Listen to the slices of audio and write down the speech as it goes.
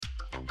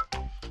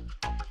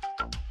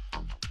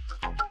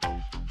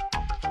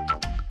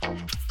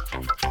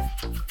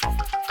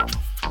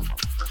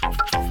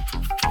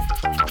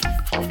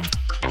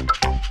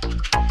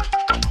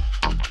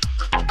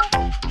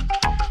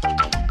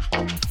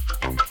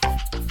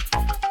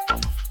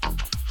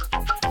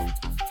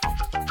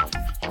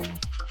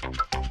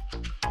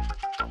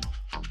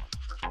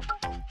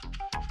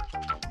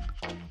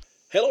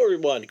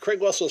everyone. Craig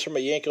Wessels from A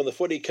Yank on the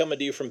Footy coming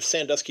to you from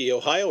Sandusky,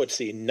 Ohio. It's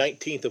the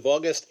 19th of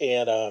August,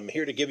 and I'm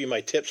here to give you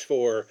my tips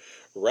for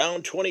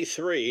round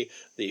 23,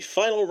 the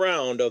final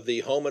round of the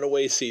home and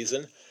away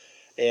season.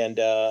 And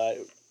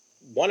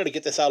wanted to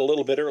get this out a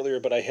little bit earlier,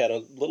 but I had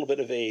a little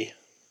bit of a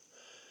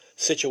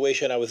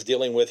situation I was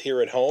dealing with here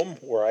at home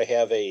where I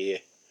have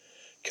a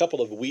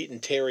couple of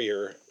Wheaten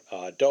Terrier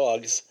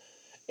dogs,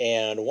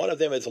 and one of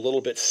them is a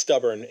little bit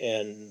stubborn,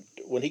 and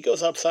when he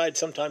goes outside,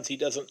 sometimes he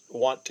doesn't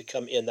want to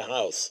come in the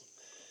house.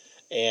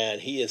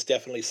 And he is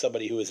definitely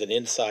somebody who is an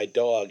inside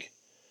dog.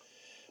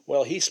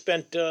 Well, he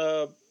spent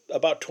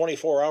about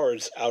 24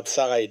 hours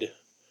outside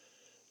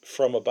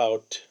from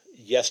about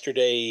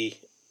yesterday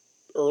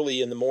early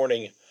in the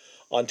morning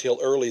until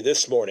early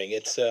this morning.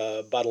 It's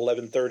about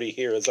 11:30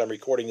 here as I'm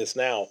recording this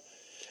now.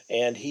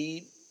 And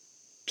he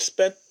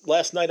spent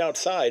last night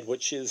outside,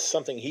 which is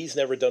something he's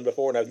never done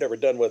before, and I've never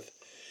done with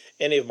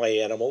any of my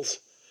animals.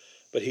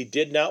 But he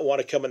did not want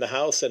to come in the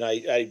house, and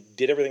I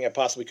did everything I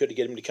possibly could to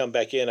get him to come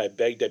back in. I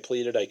begged, I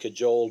pleaded, I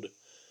cajoled.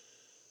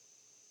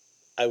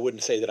 I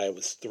wouldn't say that I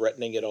was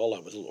threatening at all. I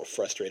was a little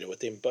frustrated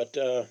with him, but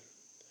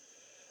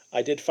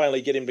I did finally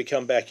get him to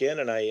come back in,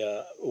 and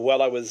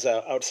while I was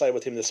outside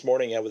with him this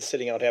morning, I was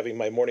sitting out having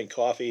my morning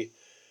coffee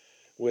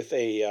with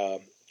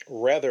a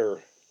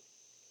rather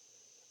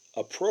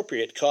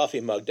appropriate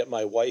coffee mug that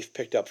my wife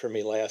picked up for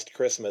me last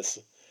Christmas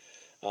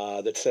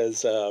that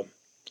says,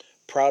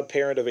 proud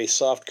parent of a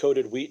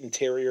soft-coated Wheaten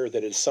Terrier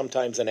that is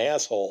sometimes an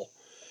asshole,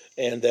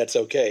 and that's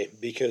okay,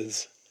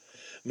 because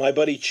my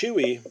buddy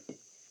Chewy,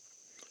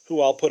 who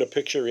I'll put a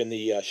picture in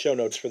the show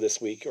notes for this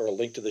week, or a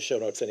link to the show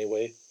notes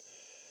anyway,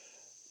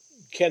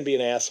 can be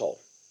an asshole.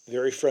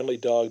 Very friendly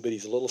dog, but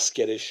he's a little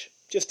skittish.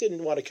 Just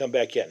didn't want to come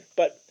back in.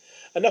 But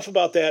enough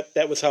about that.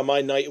 That was how my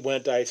night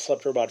went. I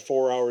slept for about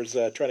 4 hours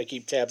trying to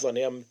keep tabs on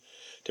him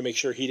to make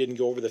sure he didn't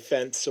go over the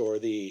fence or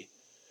the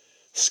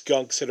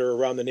skunks that are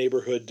around the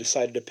neighborhood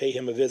decided to pay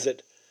him a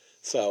visit.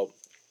 So,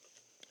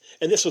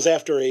 and this was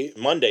after a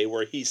Monday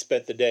where he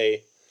spent the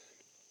day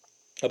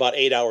about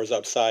 8 hours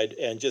outside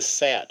and just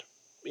sat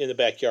in the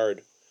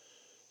backyard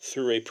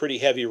through a pretty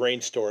heavy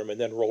rainstorm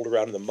and then rolled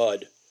around in the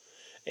mud.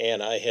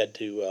 And I had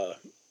to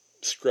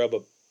scrub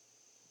a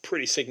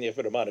pretty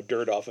significant amount of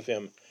dirt off of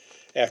him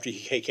after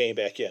he came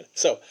back in.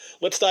 So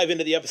let's dive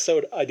into the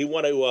episode. I do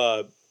want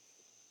to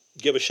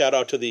give a shout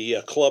out to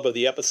the club of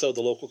the episode,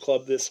 the local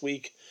club this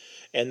week.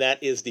 And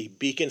that is the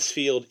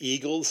Beaconsfield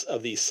Eagles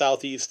of the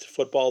Southeast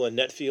Football and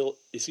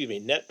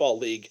Netball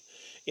League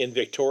in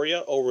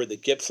Victoria over the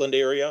Gippsland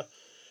area.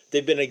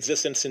 They've been in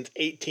existence since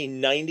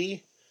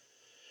 1890,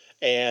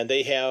 and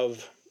they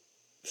have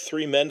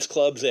 3 men's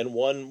clubs and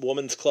 1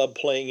 women's club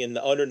playing in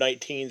the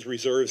under-19s,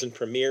 reserves, and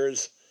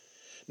premiers.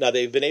 Now,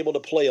 they've been able to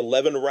play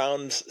 11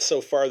 rounds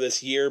so far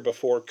this year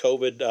before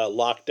COVID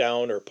locked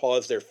down or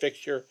paused their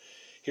fixture.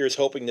 Here's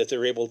hoping that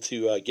they're able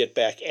to get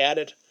back at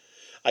it.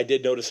 I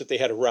did notice that they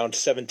had a round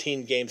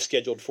 17 game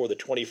scheduled for the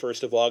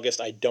 21st of August.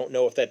 I don't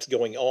know if that's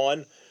going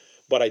on,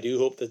 but I do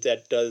hope that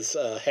that does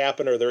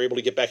happen, or they're able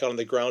to get back on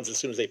the grounds as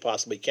soon as they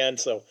possibly can.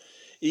 So,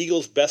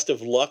 Eagles, best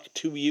of luck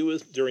to you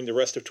during the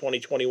rest of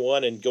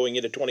 2021 and going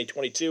into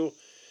 2022.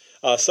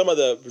 Some of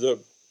the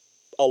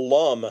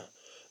alum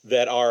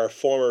that are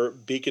former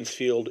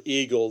Beaconsfield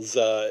Eagles,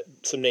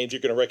 some names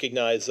you're going to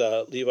recognize,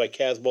 Levi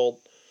Casbolt,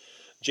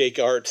 Jake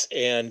Arts,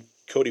 and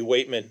Cody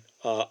Waitman,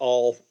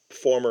 all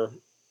former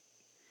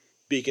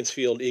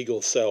Beaconsfield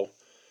Eagles. So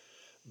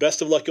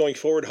best of luck going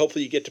forward.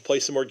 Hopefully you get to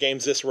play some more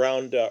games this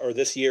round or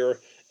this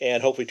year,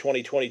 and hopefully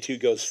 2022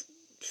 goes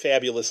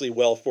fabulously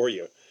well for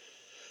you.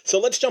 So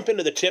let's jump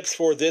into the tips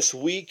for this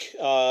week.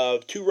 2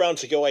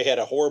 rounds ago, I had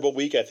a horrible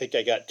week. I think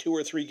I got 2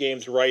 or 3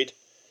 games right.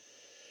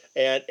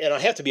 And I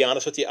have to be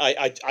honest with you,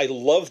 I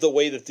love the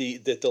way that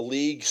the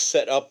league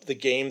set up the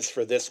games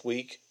for this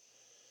week.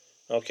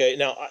 Okay,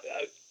 now,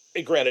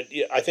 granted,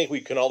 I think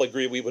we can all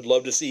agree we would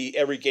love to see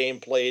every game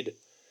played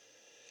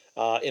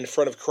in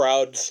front of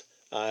crowds.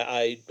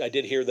 I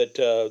did hear that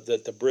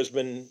the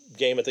Brisbane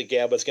game at the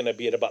Gab is going to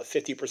be at about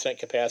 50%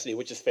 capacity,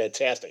 which is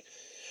fantastic.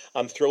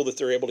 I'm thrilled that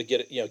they're able to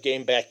get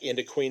game back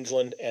into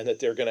Queensland and that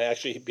they're going to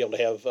actually be able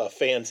to have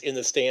fans in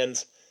the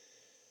stands.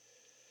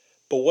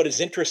 But what is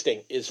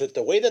interesting is that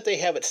the way that they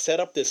have it set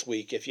up this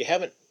week, if you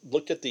haven't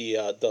looked at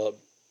the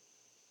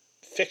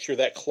fixture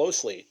that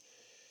closely,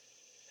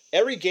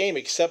 every game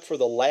except for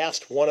the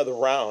last one of the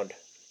round,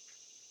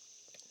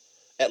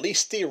 at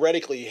least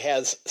theoretically,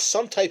 has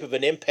some type of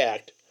an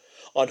impact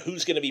on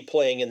who's going to be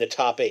playing in the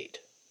top 8,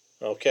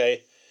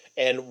 okay,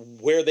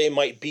 and where they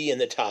might be in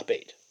the top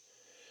 8.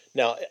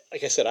 Now,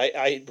 like I said,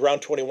 I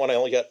round 21, I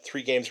only got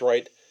 3 games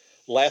right.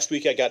 Last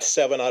week I got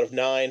 7 out of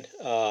 9.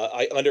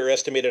 I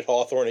underestimated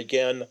Hawthorn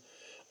again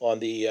on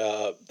the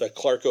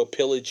Clarko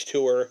Pillage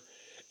Tour,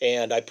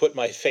 and I put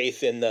my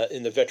faith in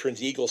the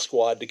Veterans Eagle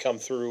squad to come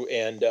through,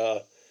 and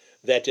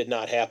that did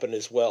not happen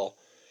as well.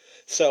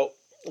 So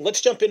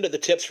let's jump into the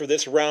tips for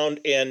this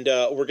round, and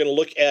we're going to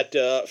look at,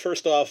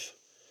 first off,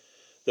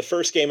 the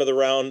first game of the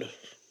round,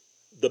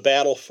 the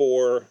battle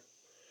for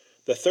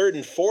the 3rd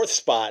and 4th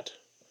spot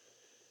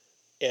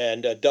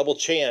and a double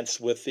chance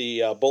with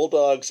the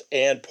Bulldogs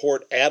and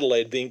Port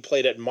Adelaide being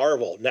played at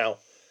Marvel. Now,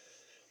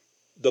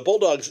 the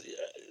Bulldogs,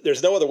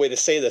 there's no other way to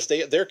say this.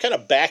 They're kind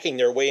of backing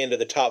their way into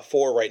the top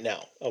four right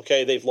now.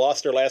 Okay, they've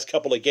lost their last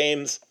couple of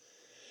games.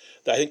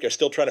 I think they're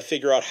still trying to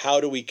figure out how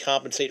do we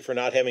compensate for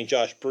not having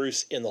Josh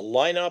Bruce in the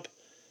lineup.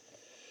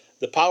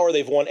 The Power,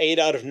 they've won 8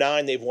 out of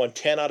 9. They've won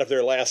 10 out of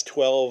their last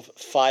 12,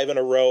 5 in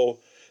a row.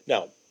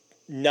 Now,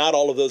 not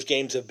all of those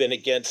games have been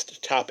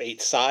against top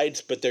 8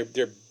 sides, but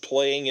they're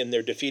playing and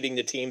they're defeating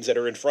the teams that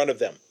are in front of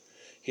them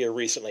here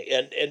recently.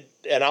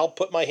 And I'll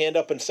put my hand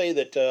up and say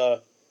that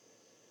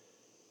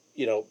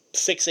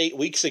 6-8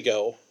 weeks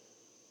ago,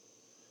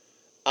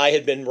 I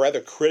had been rather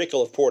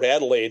critical of Port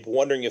Adelaide,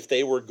 wondering if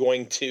they were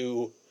going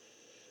to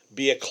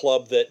be a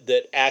club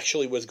that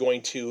actually was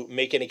going to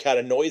make any kind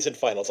of noise in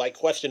finals. I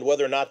questioned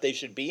whether or not they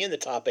should be in the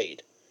top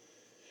 8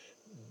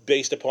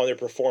 based upon their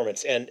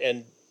performance. And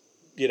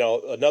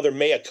another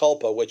mea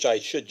culpa, which I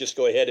should just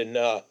go ahead and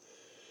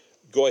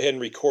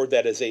record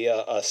that as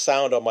a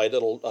sound on my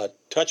little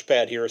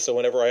touchpad here, so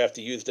whenever I have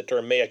to use the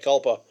term mea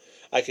culpa,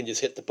 I can just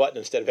hit the button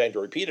instead of having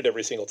to repeat it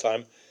every single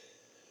time.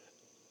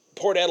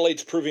 Port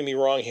Adelaide's proving me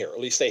wrong here.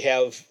 At least they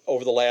have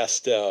over the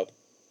last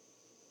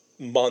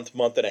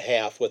month and a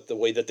half with the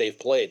way that they've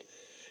played.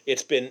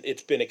 It's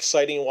been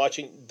exciting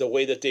watching the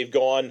way that they've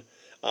gone.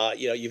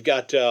 You've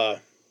got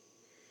a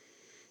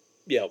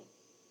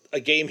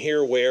game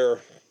here where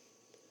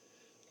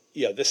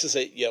this is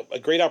a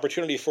great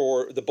opportunity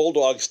for the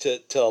Bulldogs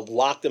to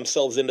lock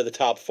themselves into the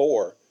top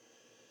 4.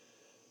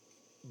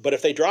 But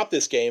if they drop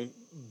this game,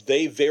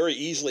 they very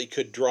easily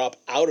could drop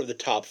out of the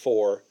top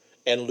 4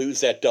 and lose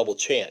that double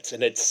chance.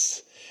 And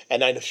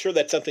I'm sure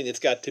that's something that's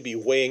got to be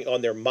weighing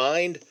on their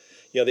mind.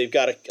 They've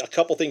got a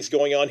couple things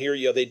going on here.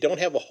 They don't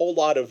have a whole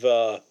lot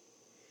of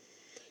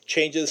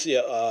changes.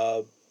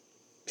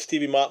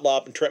 Stevie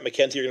Motlop and Trent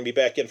McKenzie are going to be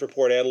back in for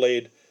Port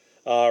Adelaide.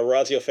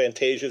 Razio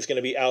Fantasia is going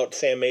to be out.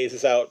 Sam Mays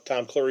is out.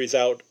 Tom Cleary's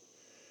out.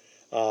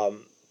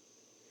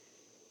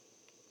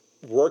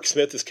 Rourke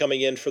Smith is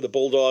coming in for the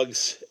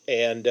Bulldogs,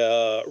 and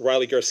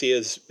Riley Garcia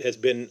has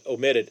been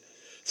omitted.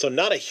 So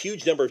not a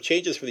huge number of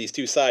changes for these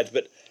two sides,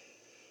 but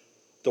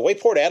the way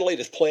Port Adelaide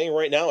is playing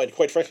right now, and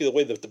quite frankly the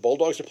way that the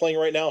Bulldogs are playing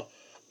right now,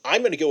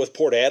 I'm going to go with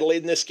Port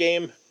Adelaide in this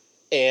game.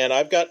 And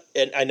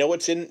I know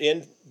it's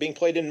in being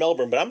played in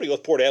Melbourne, but I'm going to go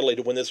with Port Adelaide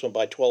to win this one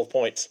by 12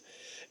 points.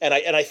 And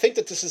I think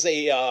that this is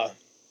a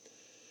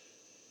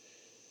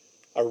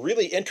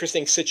really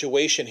interesting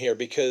situation here,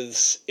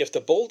 because if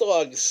the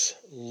Bulldogs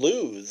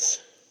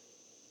lose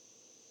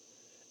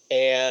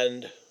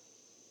and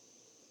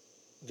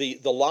the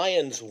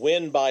Lions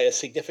win by a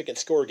significant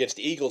score against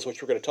the Eagles,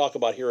 which we're going to talk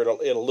about here in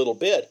a little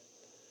bit,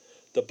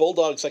 the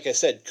Bulldogs, like I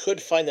said, could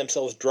find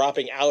themselves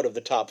dropping out of the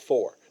top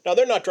 4. Now,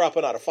 they're not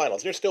dropping out of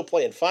finals. They're still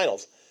playing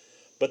finals,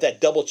 but that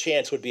double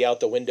chance would be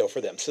out the window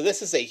for them. So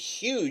this is a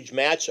huge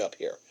matchup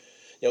here.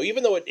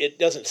 Even though it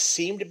doesn't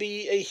seem to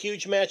be a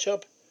huge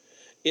matchup,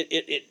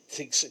 it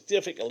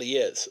significantly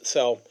is.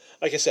 So,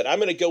 like I said, I'm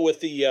going to go with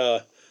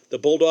the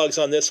Bulldogs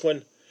on this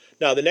one.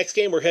 Now, the next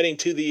game, we're heading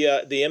to the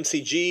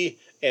MCG,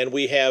 and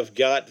we have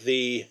got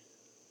the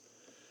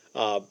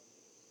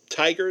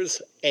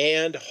Tigers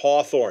and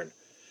Hawthorn.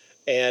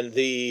 And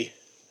this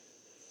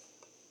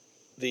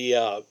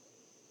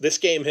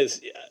game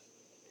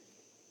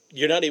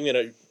you're not even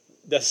going to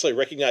necessarily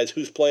recognize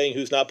who's playing,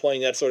 who's not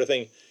playing, that sort of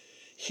thing.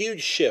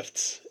 Huge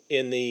shifts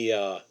in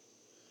the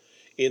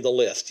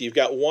list. You've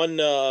got one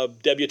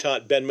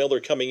debutant, Ben Miller,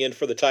 coming in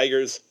for the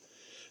Tigers.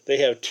 They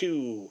have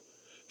 2,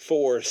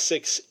 4,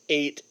 6,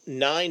 8,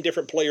 9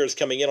 different players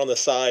coming in on the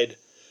side.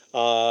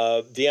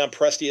 Dion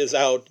Presti is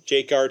out.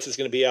 Jake Arts is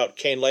going to be out.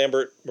 Kane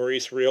Lambert,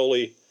 Maurice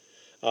Rioli,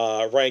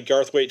 Ryan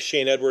Garthwaite,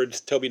 Shane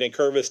Edwards, Toby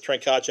Nankervis,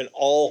 Trent Cotchin,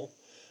 all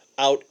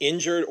out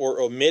injured or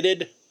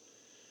omitted.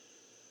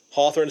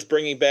 Hawthorn's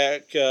bringing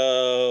back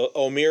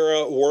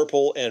O'Meara,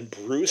 Warple, and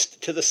Bruce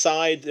to the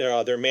side.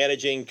 They're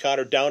managing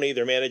Connor Downey.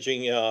 They're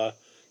managing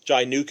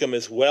Jai Newcomb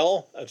as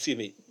well. Excuse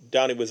me,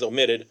 Downey was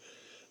omitted.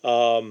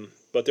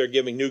 But they're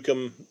giving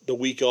Newcomb the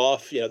week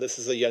off. This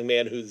is a young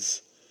man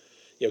who's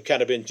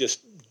kind of been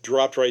just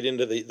dropped right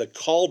into the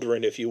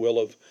cauldron, if you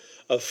will,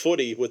 of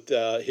footy with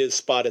his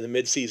spot in the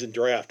midseason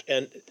draft.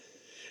 And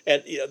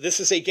this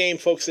is a game,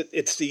 folks.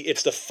 It's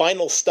the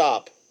final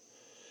stop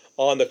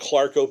on the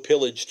Clarko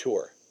Pillage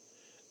Tour.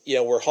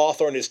 Where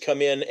Hawthorn has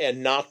come in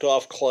and knocked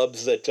off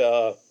clubs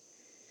that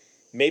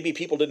maybe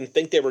people didn't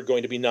think they were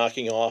going to be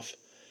knocking off,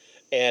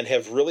 and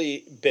have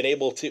really been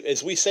able to,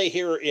 as we say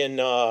here in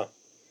the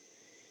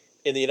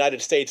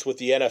United States with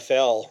the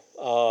NFL,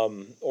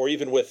 or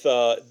even with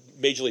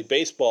Major League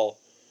Baseball,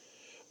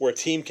 where a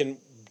team can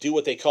do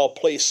what they call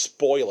play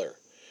spoiler,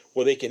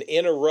 where they can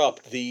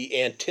interrupt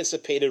the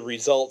anticipated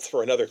results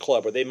for another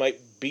club, or they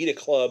might beat a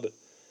club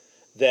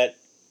that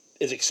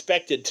is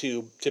expected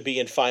to be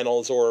in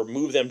finals, or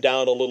move them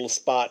down a little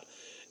spot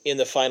in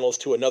the finals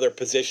to another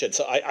position.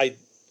 So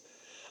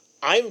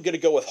I'm going to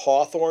go with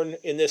Hawthorn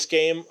in this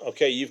game.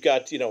 Okay, you've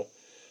got,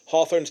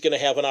 Hawthorn's going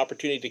to have an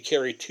opportunity to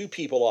carry 2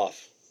 people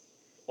off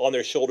on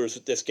their shoulders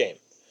with this game,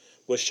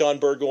 with Sean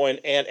Burgoyne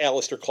and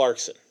Alistair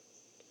Clarkson.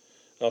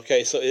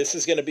 Okay, so this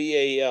is going to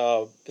be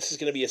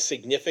a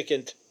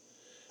significant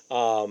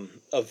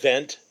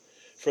event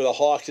for the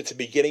Hawks. It's the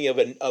beginning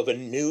of a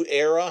new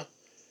era,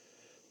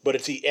 but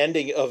it's the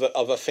ending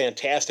of a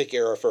fantastic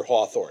era for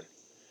Hawthorne.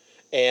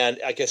 And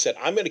like I said,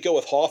 I'm going to go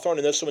with Hawthorne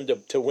in this one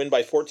to win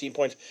by 14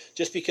 points,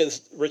 just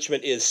because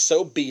Richmond is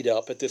so beat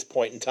up at this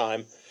point in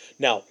time.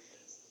 Now,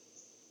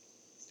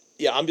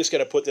 yeah, I'm just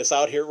going to put this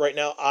out here right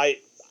now.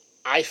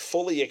 I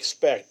fully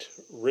expect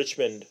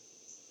Richmond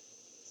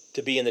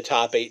to be in the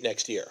top 8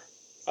 next year.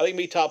 I think it'll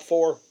be top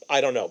 4.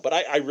 I don't know. But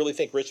I really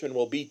think Richmond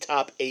will be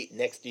top 8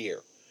 next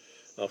year.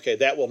 Okay,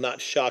 that will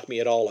not shock me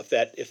at all if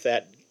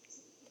that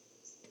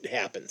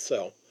happens.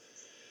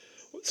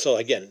 So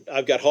again,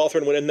 I've got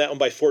Hawthorne winning that one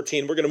by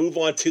 14. We're going to move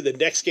on to the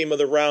next game of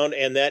the round,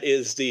 and that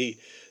is the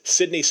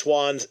Sydney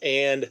Swans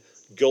and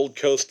Gold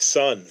Coast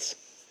Suns.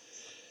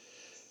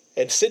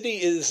 And Sydney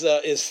is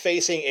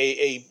facing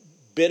a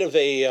bit of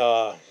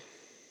a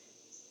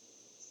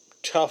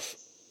tough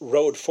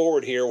road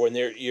forward here when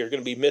you're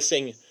going to be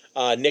missing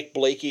Nick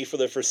Blakey for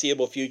the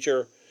foreseeable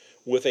future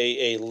with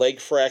a leg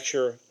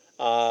fracture.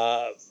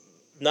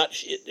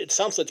 It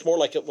sounds like it's more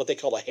like what they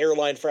call a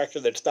hairline fracture.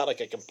 That's not like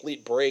a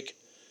complete break,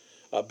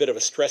 a bit of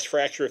a stress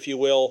fracture, if you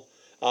will.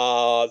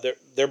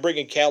 They're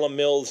bringing Callum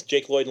Mills,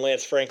 Jake Lloyd, and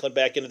Lance Franklin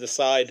back into the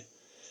side.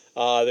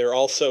 They're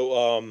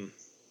also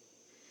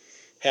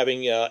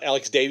having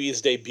Alex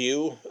Davies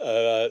debut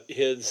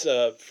his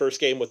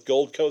first game with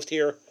Gold Coast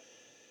here.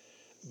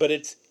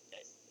 But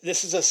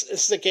this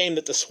is a game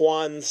that the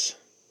Swans,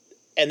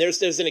 and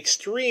there's an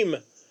extreme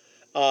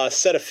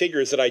set of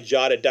figures that I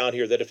jotted down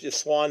here, that if the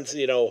Swans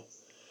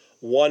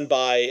won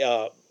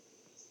by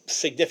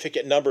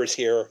significant numbers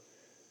here,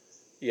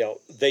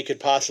 they could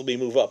possibly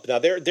move up. Now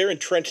they're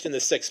entrenched in the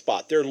 6th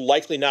spot. They're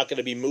likely not going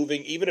to be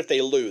moving even if they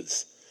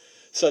lose.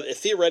 So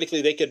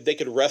theoretically they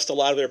could rest a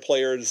lot of their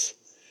players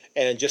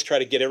and just try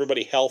to get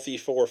everybody healthy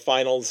for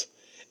finals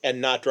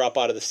and not drop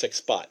out of the 6th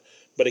spot.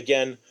 But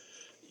again,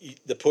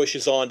 the push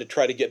is on to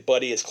try to get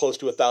Buddy as close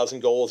to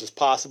 1,000 goals as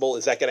possible.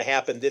 Is that going to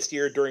happen this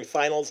year during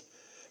finals?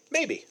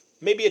 Maybe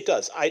it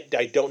does. I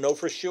don't know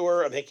for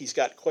sure. I think he's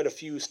got quite a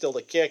few still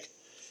to kick.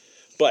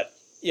 But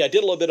yeah, I did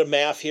a little bit of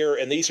math here,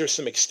 and these are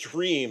some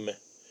extreme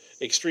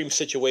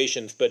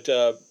situations. But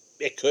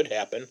it could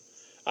happen.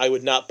 I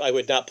would not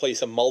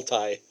place a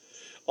multi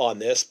on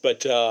this.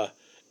 But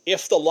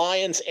if the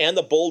Lions and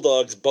the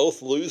Bulldogs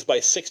both lose by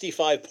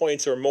 65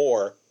 points or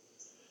more,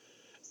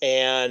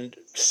 and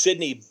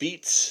Sydney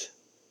beats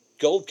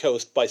Gold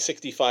Coast by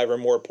 65 or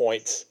more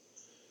points,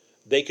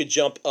 they could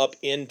jump up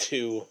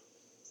into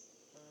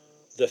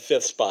the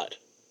 5th spot.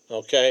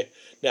 Okay?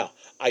 Now,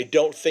 I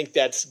don't think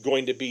that's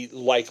going to be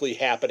likely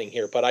happening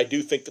here, but I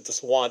do think that the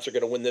Swans are going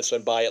to win this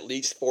one by at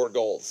least 4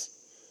 goals.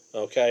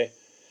 Okay?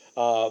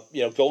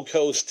 Gold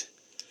Coast,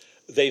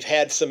 they've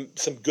had some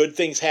good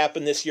things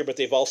happen this year, but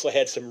they've also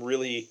had some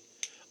really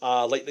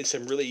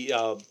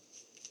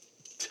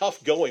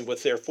tough going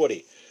with their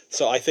footy.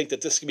 So I think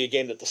that this can be a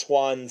game that the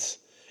Swans,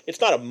 it's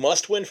not a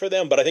must-win for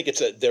them, but I think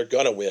they're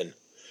going to win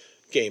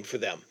game for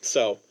them.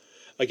 So,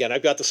 again,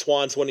 I've got the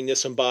Swans winning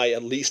this one by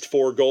at least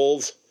 4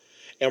 goals.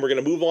 And we're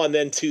going to move on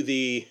then to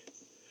the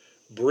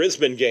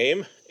Brisbane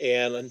game.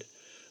 And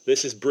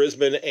this is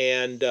Brisbane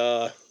and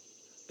the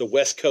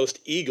West Coast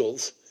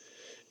Eagles.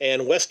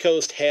 And West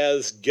Coast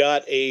has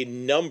got a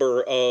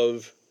number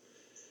of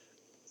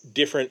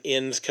different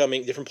players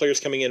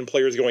coming in,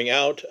 players going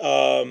out.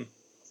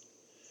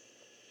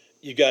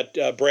 You got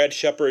Brad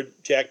Shepard,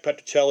 Jack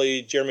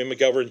Petrocelli, Jeremy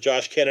McGovern,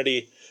 Josh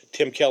Kennedy,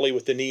 Tim Kelly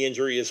with the knee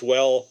injury as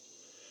well.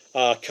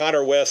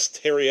 Connor West,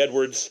 Harry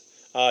Edwards,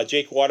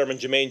 Jake Waterman,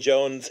 Jermaine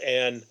Jones,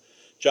 and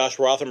Josh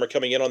Rotham are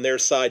coming in on their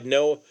side.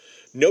 No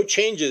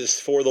changes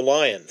for the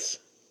Lions.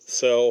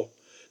 So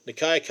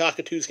Nakia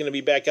Cockatoo is going to be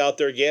back out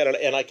there again.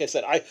 And like I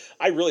said,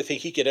 I really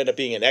think he could end up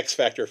being an X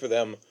factor for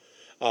them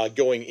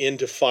going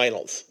into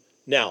finals.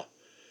 Now,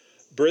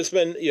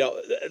 Brisbane,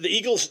 the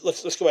Eagles.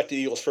 Let's go back to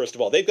the Eagles first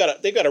of all. They've got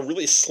a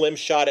really slim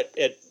shot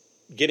at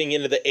getting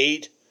into the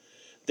 8.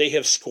 They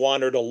have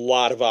squandered a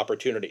lot of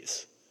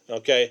opportunities.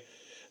 Okay,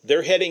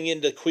 they're heading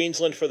into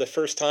Queensland for the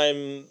first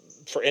time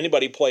for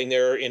anybody playing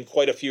there in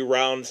quite a few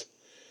rounds.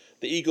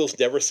 The Eagles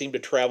never seem to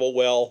travel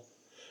well.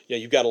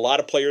 You've got a lot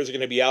of players are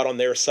going to be out on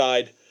their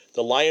side.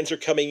 The Lions are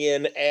coming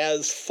in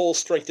as full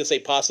strength as they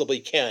possibly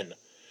can,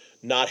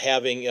 not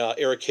having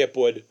Eric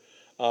Hipwood.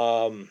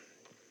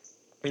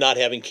 Not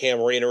having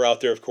Cam Rayner out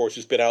there, of course,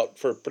 who's been out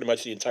for pretty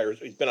much the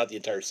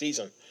entire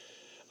season.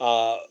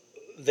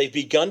 They've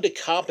begun to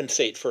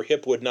compensate for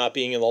Hipwood not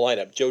being in the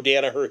lineup. Joe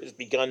Danaher has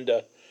begun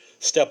to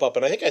step up,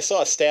 and I think I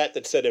saw a stat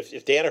that said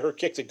if Danaher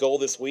kicks a goal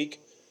this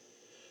week,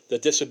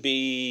 that this would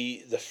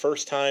be the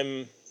first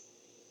time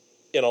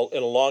in a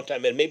long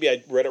time, and maybe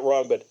I read it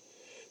wrong, but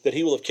that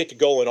he will have kicked a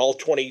goal in all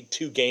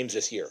 22 games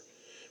this year,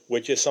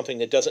 which is something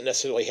that doesn't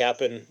necessarily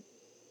happen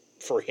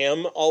for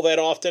him all that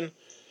often.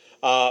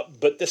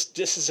 But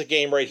this is a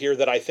game right here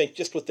that I think,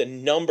 just with the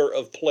number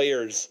of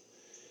players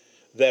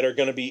that are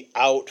going to be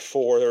out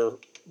for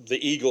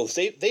the Eagles,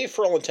 they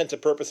for all intents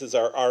and purposes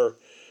are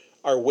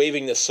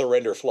waving the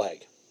surrender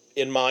flag,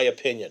 in my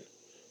opinion.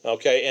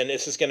 Okay, and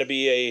this is going to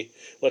be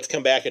let's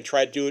come back and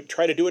try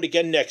to do it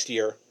again next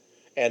year,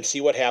 and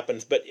see what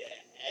happens. But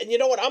and you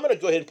know what? I'm going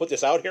to go ahead and put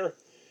this out here.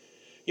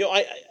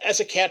 I as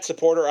a Cat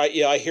supporter,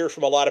 I hear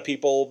from a lot of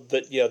people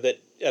that that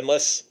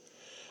unless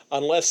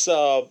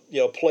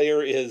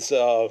player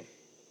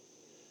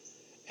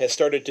has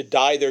started to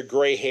dye their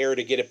gray hair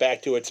to get it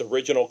back to its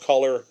original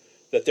color,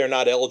 that they're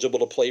not eligible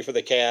to play for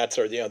the Cats,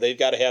 or they've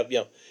got to have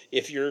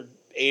if your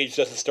age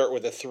doesn't start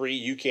with a 3,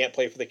 you can't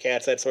play for the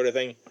Cats, that sort of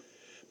thing.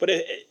 But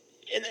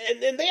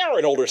and they are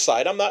an older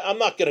side. I'm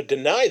not going to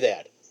deny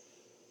that.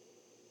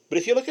 But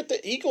if you look at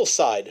the Eagles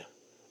side,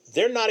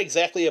 they're not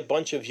exactly a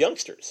bunch of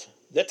youngsters.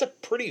 That's a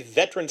pretty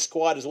veteran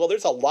squad as well.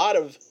 There's a lot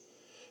of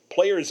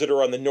players that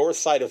are on the north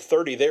side of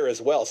 30 there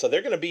as well. So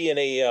they're going to be in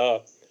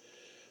a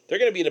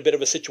bit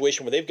of a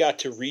situation where they've got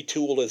to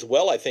retool as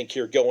well, I think,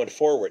 here going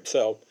forward.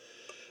 So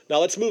now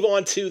let's move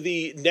on to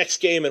the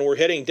next game, and we're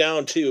heading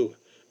down to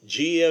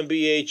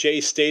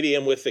GMBHA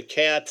Stadium with the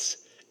Cats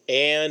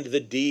and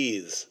the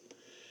D's.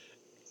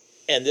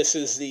 And this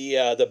is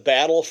the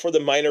battle for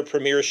the minor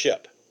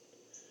premiership.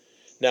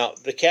 Now,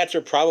 the Cats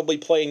are probably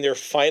playing their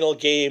final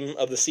game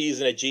of the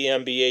season at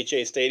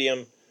GMBHA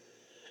Stadium.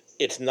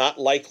 It's not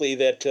likely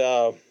that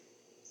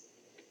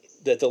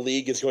that the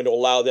league is going to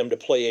allow them to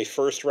play a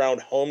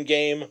first-round home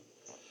game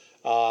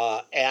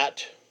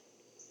at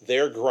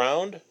their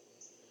ground.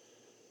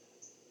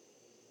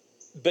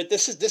 But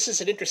this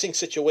is an interesting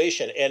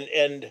situation,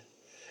 and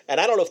I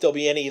don't know if there'll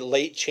be any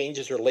late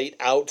changes or late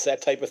outs,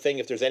 that type of thing,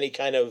 if there's any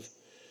kind of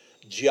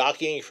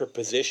jockeying for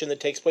position that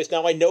takes place.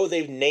 Now, I know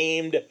they've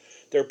named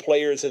their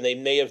players, and they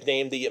may have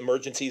named the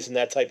emergencies and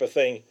that type of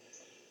thing.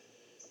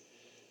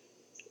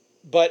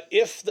 But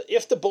if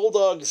the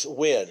Bulldogs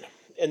win,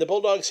 and the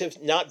Bulldogs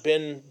have not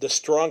been the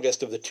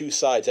strongest of the two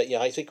sides,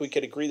 I think we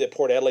could agree that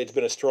Port Adelaide's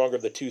been a stronger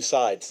of the two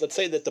sides. Let's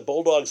say that the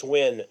Bulldogs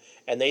win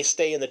and they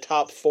stay in the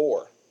top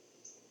 4.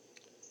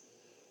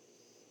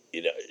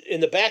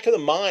 In the back of the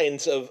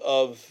minds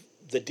of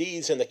the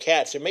D's and the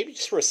Cats, or maybe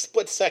just for a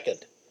split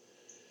second,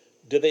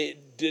 did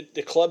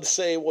the club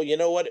say, well, you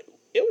know what,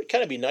 it would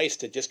kind of be nice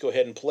to just go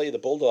ahead and play the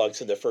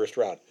Bulldogs in the first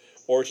round,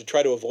 or to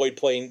try to avoid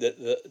playing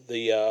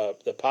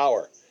the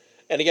Power.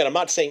 And again, I'm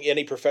not saying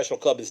any professional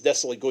club is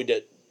necessarily going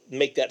to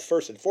make that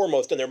first and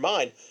foremost in their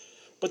mind,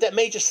 but that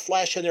may just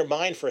flash in their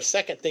mind for a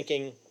second,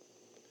 thinking,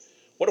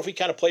 what if we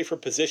kind of play for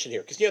position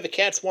here? Because the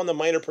Cats won the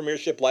minor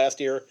premiership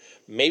last year.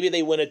 Maybe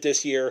they win it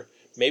this year.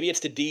 Maybe it's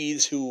the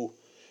D's who,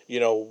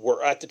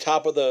 were at the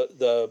top of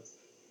the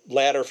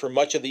ladder for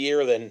much of the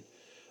year, then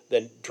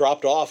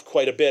dropped off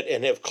quite a bit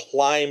and have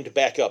climbed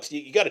back up. So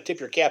you got to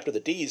tip your cap to the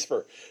D's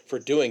for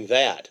doing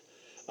that.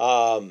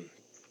 But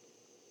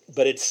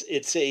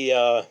it's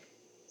a.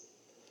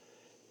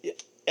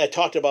 I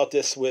talked about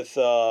this with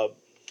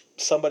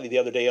somebody the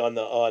other day on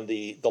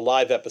the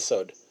live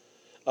episode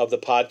of the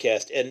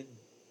podcast, and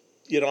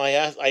I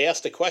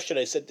asked the question.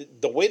 I said,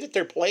 the way that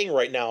they're playing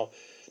right now,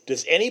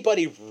 does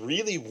anybody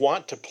really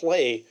want to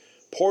play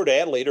Port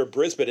Adelaide or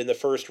Brisbane in the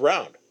first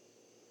round?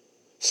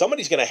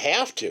 Somebody's going to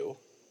have to.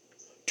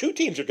 Two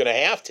teams are going to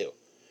have to.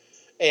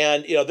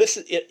 And,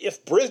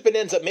 if Brisbane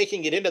ends up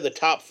making it into the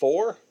top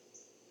 4,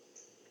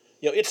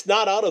 it's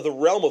not out of the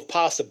realm of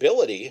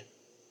possibility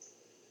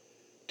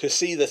to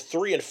see the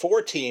 3 and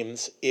 4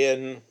 teams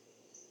in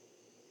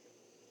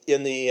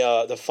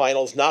the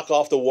finals knock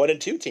off the 1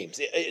 and 2 teams.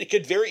 It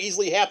could very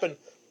easily happen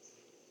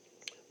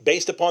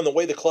based upon the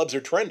way the clubs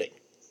are trending.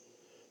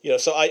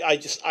 So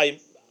I'm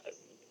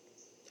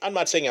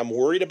not saying I'm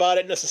worried about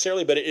it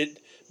necessarily, but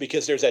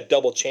because there's that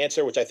double chance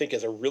there, which I think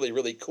is a really,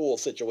 really cool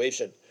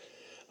situation.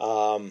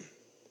 I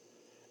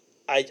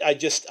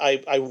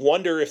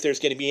wonder if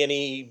there's going to be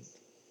any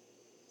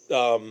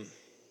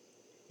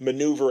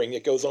maneuvering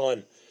that goes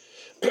on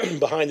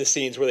behind the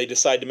scenes where they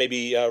decide to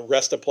maybe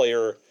rest a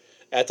player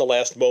at the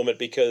last moment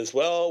because,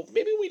 well,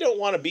 maybe we don't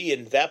want to be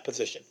in that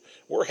position.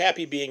 We're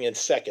happy being in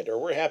second, or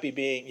we're happy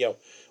being,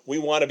 we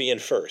want to be in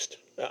first.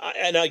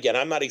 And again,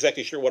 I'm not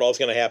exactly sure what all is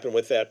going to happen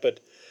with that, but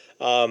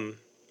the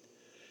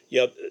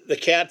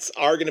Cats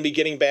are going to be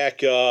getting back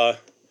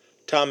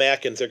Tom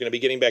Atkins. They're going to be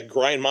getting back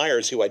Brian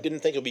Myers, who I didn't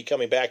think would be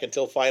coming back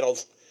until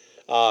finals.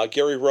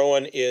 Gary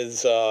Rowan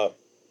is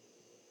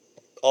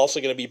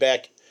also going to be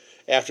back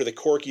after the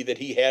corky that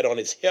he had on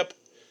his hip.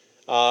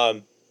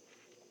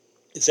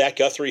 Zach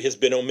Guthrie has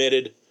been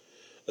omitted.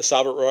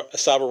 Asava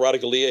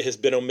Radaglia has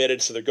been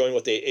omitted, so they're going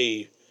with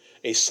a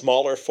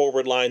smaller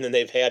forward line than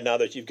they've had now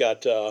that you've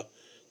got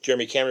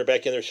Jeremy Cameron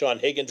back in there. Sean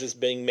Higgins is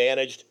being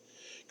managed.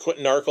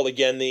 Quentin Narkle,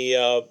 again,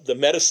 the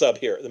meta-sub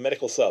here, the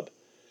medical sub.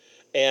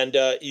 And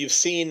you've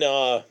seen,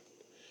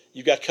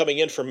 you've got coming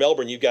in for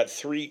Melbourne, you've got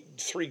three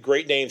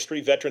great names,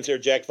 3 veterans there,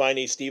 Jack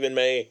Viney, Stephen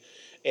May,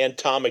 and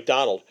Tom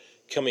McDonald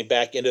coming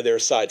back into their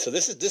side. So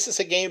this is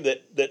a game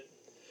that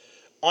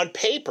on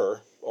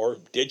paper, or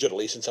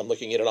digitally, since I'm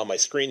looking at it on my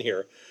screen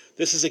here,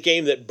 this is a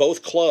game that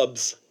both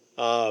clubs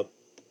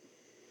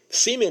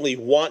seemingly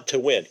want to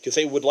win, because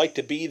they would like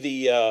to be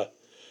the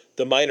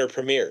the minor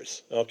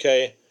premiers.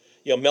 Okay,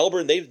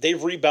 Melbourne,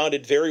 they've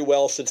rebounded very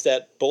well since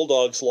that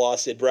Bulldogs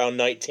loss in round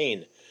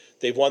 19.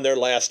 They've won their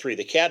last 3.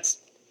 The Cats,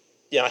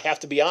 I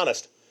have to be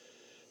honest,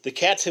 the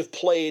Cats have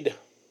played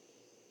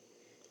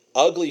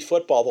ugly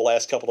football the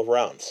last couple of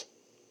rounds.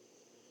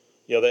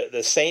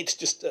 The Saints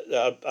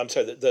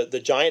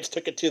the Giants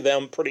took it to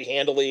them pretty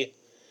handily,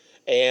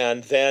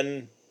 and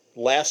then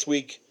last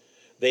week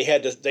they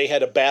had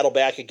to battle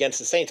back against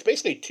the Saints.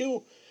 Basically,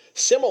 2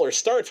 similar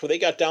starts where they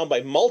got down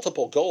by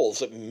multiple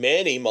goals,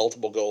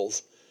 multiple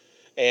goals,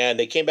 and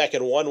they came back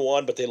and won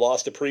one, but they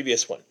lost the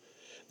previous one.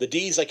 The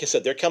D's, like I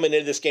said, they're coming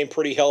into this game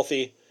pretty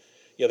healthy.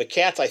 The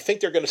Cats, I think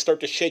they're going to start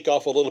to shake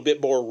off a little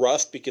bit more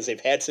rust because they've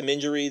had some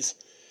injuries.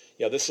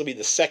 This will be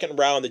the second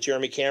round that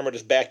Jeremy Cameron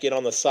is back in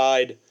on the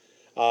side,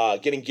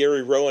 getting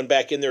Gary Rowan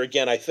back in there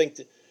again. I think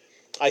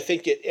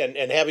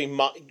and having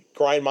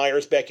Brian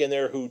Myers back in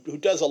there, who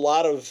does a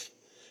lot of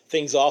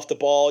things off the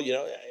ball.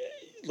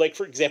 Like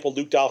for example,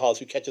 Luke Dahlhaus,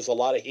 who catches a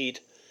lot of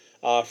heat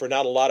for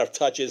not a lot of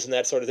touches and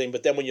that sort of thing.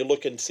 But then when you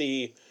look and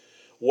see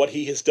what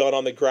he has done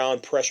on the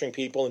ground, pressuring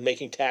people and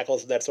making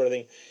tackles and that sort of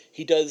thing,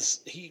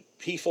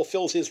 he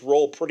fulfills his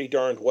role pretty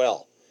darned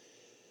well.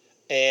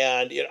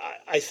 And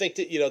I think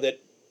that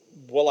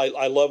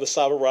I love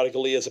Asava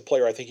Radaglia as a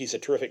player. I think he's a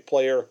terrific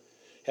player,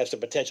 has the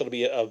potential to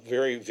be a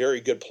very,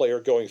 very good player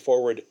going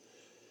forward.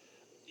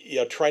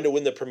 Trying to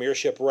win the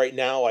premiership right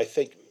now, I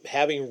think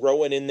having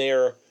Rowan in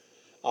there,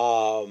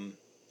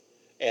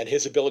 and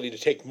his ability to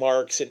take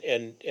marks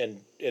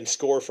and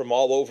score from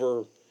all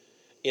over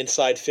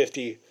inside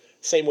 50.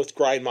 Same with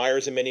Brian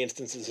Myers in many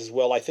instances as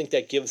well. I think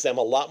that gives them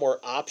a lot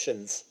more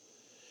options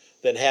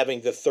than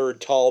having the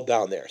third tall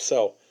down there.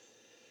 So,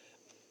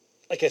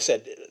 like I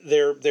said,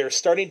 they're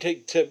starting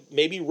to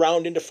maybe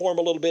round into form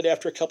a little bit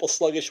after a couple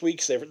sluggish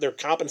weeks. They're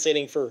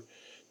compensating for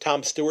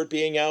Tom Stewart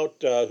being out,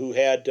 who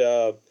had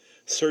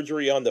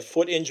surgery on the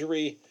foot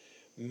injury.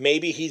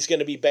 Maybe he's going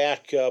to be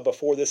back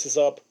before this is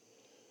up.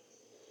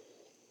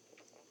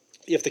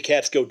 If the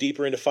Cats go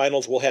deeper into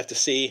finals, we'll have to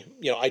see.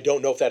 I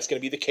don't know if that's going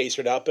to be the case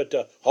or not, but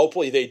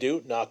hopefully they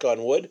do, knock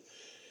on wood.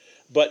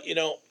 But,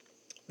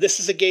 this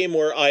is a game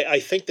where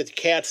I think that the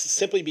Cats,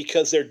 simply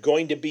because they're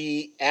going to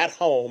be at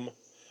home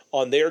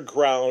on their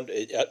ground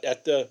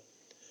at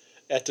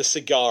the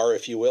cigar,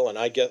 if you will, and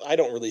I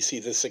don't really see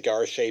the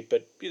cigar shape,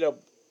 but,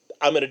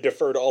 I'm going to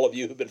defer to all of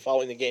you who've been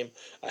following the game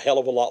a hell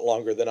of a lot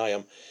longer than I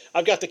am.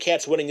 I've got the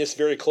Cats winning this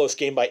very close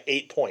game by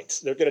 8 points.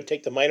 They're going to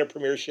take the minor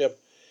premiership,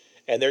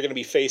 and they're going to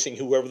be facing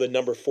whoever the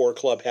number 4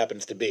 club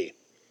happens to be.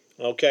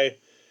 Okay?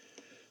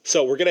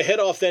 So we're going to head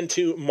off then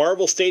to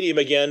Marvel Stadium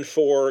again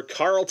for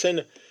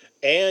Carleton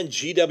and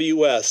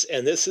GWS.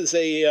 And this is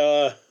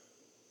a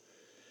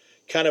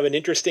kind of an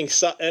interesting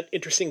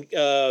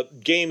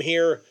game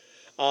here.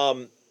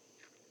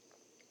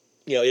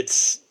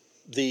 It's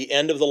the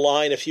end of the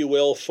line, if you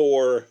will,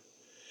 for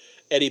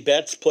Eddie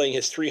Betts playing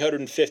his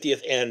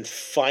 350th and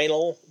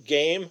final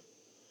game.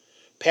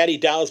 Paddy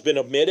Dow's been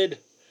omitted.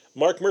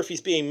 Mark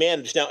Murphy's being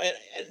managed. Now, and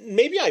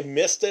maybe I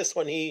missed this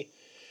when he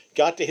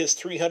got to his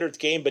 300th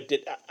game, but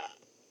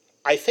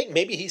I think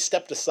maybe he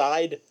stepped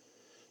aside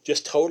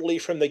just totally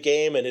from the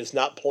game and is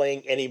not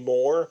playing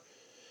anymore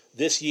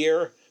this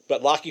year.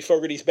 But Lockie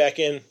Fogarty's back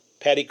in.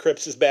 Paddy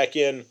Cripps is back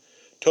in.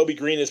 Toby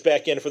Green is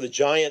back in for the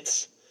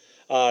Giants.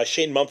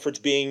 Shane Mumford's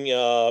being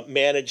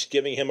managed,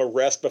 giving him a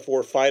rest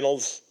before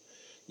finals.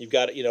 You've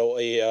got,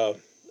 a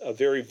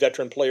very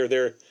veteran player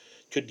there.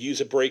 Could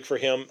use a break for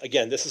him.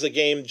 Again, this is a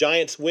game,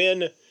 Giants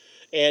win,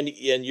 and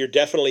you're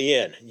definitely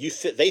in.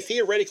 They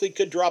theoretically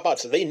could drop out,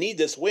 so they need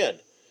this win.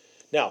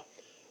 Now,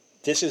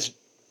 this is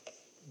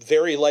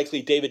very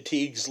likely David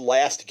Teague's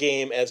last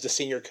game as the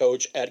senior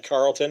coach at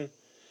Carleton.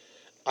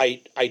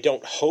 I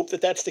don't hope that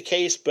that's the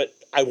case, but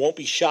I won't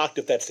be shocked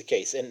if that's the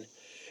case. And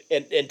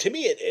to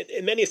me,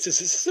 in many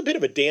instances, this is a bit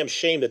of a damn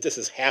shame that this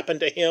has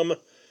happened to him.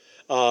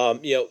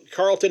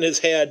 Carleton has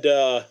had...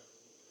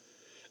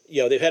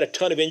 they've had a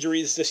ton of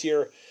injuries this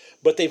year,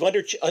 but they've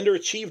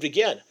underachieved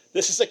again.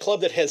 This is a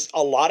club that has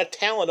a lot of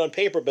talent on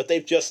paper, but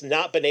they've just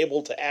not been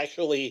able to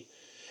actually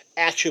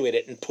actuate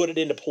it and put it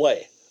into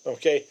play.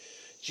 Okay,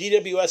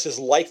 GWS is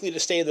likely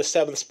to stay in the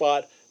 7th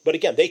spot, but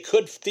again, they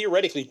could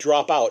theoretically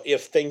drop out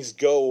if things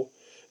go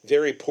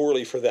very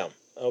poorly for them.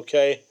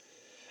 Okay,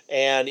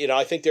 and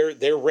I think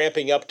they're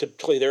ramping up to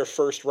play their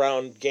first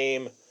round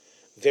game,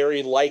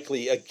 very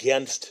likely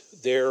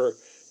against their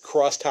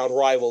crosstown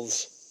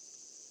rivals,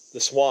 the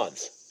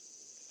Swans.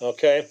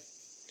 Okay?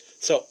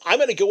 So I'm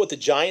going to go with the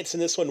Giants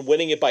in this one,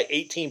 winning it by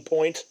 18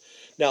 points.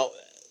 Now,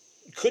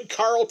 could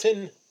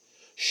Carleton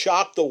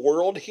shock the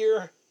world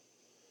here?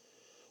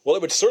 Well,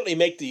 it would certainly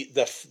make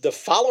the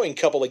following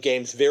couple of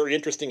games very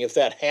interesting if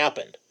that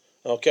happened.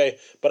 Okay?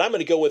 But I'm going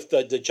to go with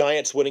the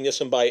Giants winning this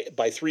one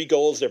by 3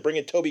 goals. They're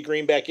bringing Toby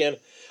Green back in.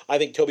 I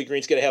think Toby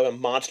Green's going to have a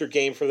monster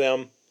game for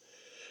them.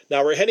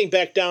 Now, we're heading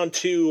back down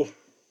to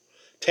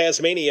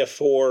Tasmania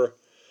for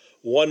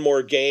one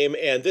more game,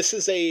 and this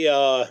is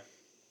a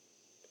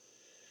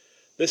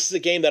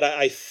game that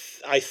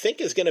I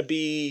think is going to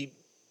be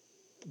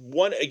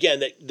one again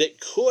that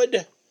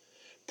could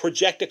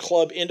project a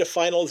club into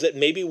finals that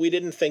maybe we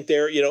didn't think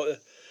they're, the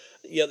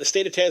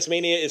state of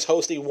Tasmania is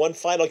hosting one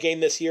final game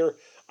this year.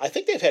 I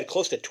think they've had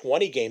close to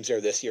 20 games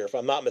there this year, if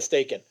I'm not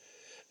mistaken.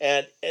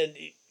 And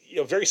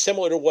very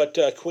similar to what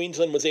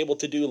Queensland was able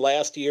to do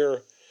last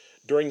year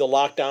during the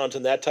lockdowns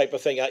and that type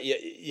of thing.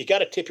 You got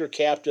to tip your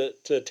cap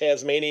to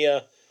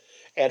Tasmania,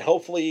 and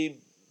hopefully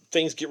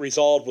things get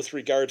resolved with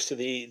regards to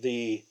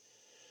the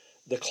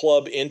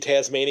club in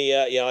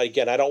Tasmania.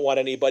 Again, I don't want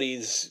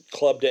anybody's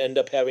club to end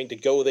up having to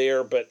go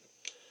there, but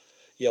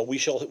we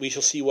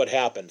shall see what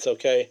happens.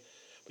 Okay,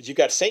 but you've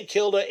got St.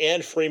 Kilda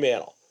and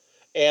Fremantle,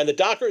 and the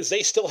Dockers,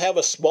 they still have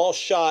a small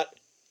shot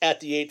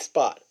at the 8th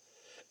spot,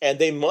 and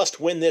they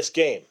must win this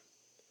game.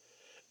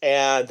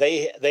 And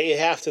they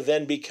have to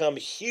then become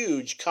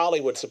huge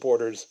Collingwood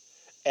supporters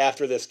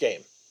after this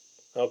game.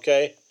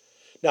 Okay?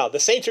 Now, the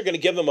Saints are going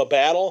to give them a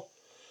battle,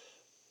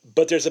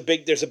 but there's a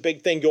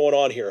big thing going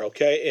on here,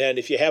 okay? And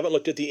if you haven't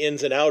looked at the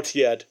ins and outs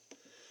yet,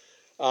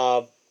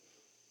 you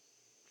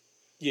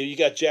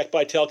got Jack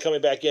Bytel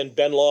coming back in,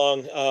 Ben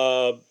Long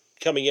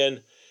coming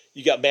in.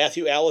 You got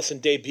Matthew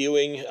Allison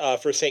debuting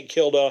for St.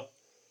 Kilda.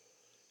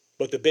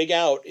 But the big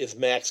out is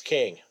Max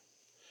King.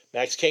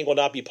 Max King will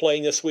not be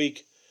playing this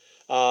week.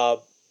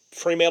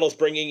 Fremantle's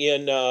bringing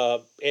in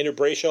Andrew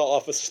Brayshaw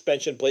off of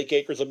suspension. Blake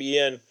Akers will be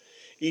in.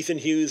 Ethan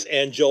Hughes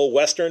and Joel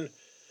Western.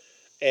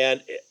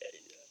 And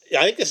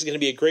I think this is going to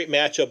be a great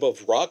matchup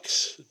of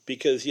rucks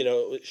because,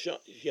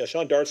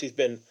 Sean Darcy's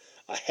been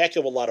a heck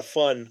of a lot of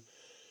fun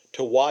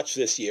to watch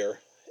this year.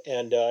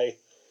 And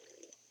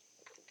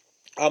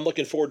I'm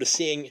looking forward to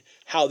seeing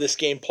how this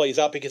game plays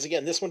out because,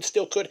 again, this one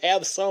still could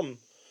have some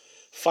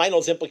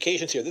finals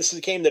implications here. This is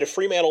a game that if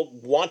Fremantle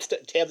wants to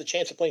have the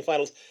chance of playing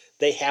finals,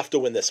 they have to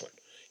win this one,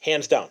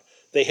 hands down.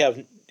 They have,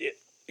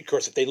 of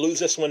course, if they lose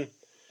this one,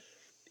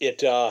 it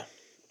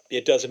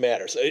doesn't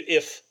matter. So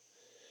if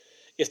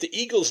the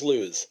Eagles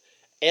lose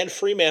and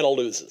Fremantle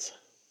loses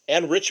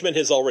and Richmond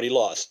has already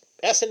lost,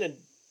 Essendon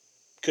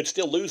could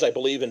still lose, I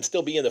believe, and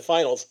still be in the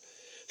finals.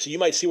 So you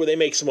might see where they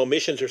make some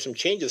omissions or some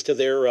changes to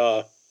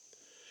their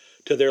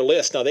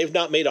list. Now they've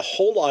not made a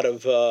whole lot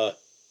of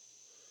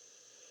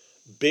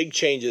big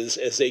changes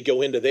as they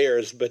go into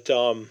theirs, but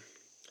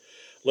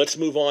let's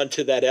move on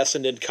to that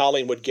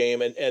Essendon-Collingwood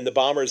game. And the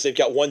Bombers, they've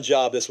got one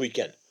job this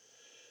weekend.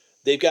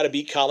 They've got to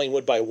beat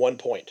Collingwood by 1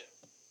 point.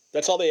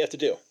 That's all they have to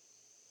do.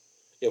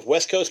 If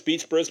West Coast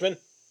beats Brisbane,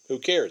 who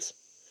cares?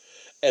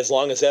 As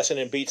long as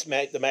Essendon beats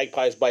the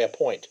Magpies by a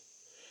point.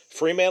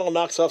 Fremantle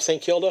knocks off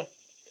St. Kilda.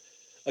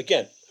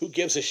 Again, who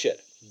gives a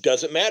shit?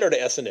 Doesn't matter to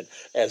Essendon.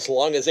 As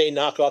long as they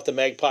knock off the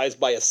Magpies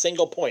by a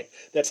single point.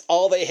 That's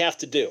all they have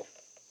to do.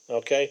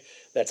 Okay?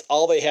 That's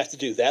all they have to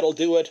do. That'll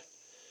do it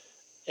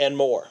and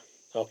more.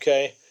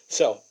 Okay?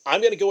 So,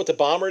 I'm going to go with the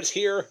Bombers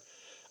here.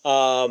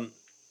 And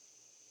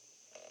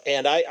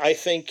I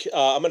think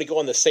I'm going to go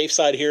on the safe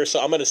side here.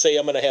 So, I'm going to say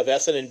I'm going to have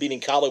Essendon beating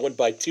Collingwood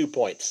by 2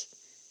 points.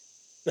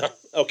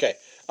 Okay.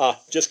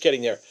 Just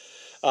kidding there.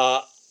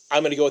 I'm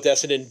going to go with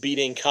Essendon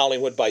beating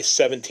Collingwood by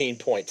 17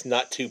 points,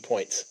 not 2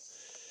 points.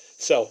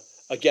 So,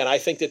 again, I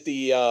think that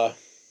the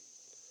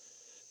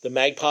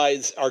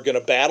Magpies are going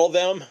to battle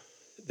them.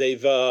 They're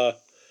going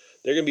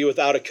to be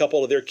without a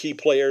couple of their key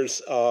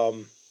players.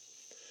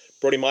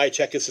 Brody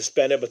Majacek is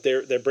suspended, but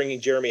they're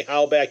bringing Jeremy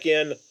Howe back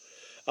in.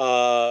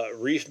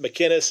 Reef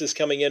McInnes is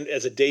coming in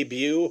as a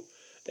debut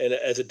and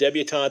as a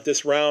debutant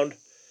this round.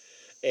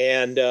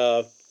 And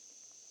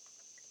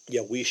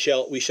we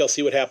shall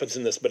see what happens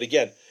in this. But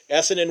again,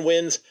 Essendon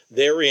wins,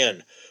 they're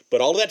in.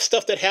 But all of that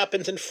stuff that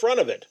happens in front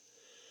of it,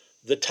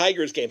 the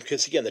Tigers game,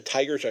 because again, the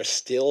Tigers are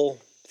still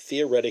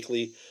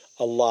theoretically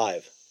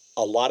alive.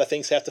 A lot of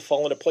things have to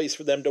fall into place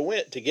for them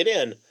to get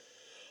in.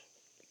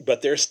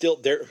 But they're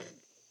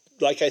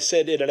like I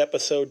said in an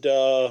episode,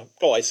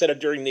 I said it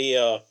during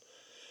the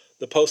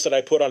post that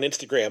I put on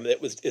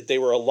Instagram. They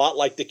were a lot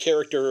like the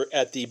character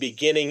at the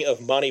beginning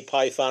of Monty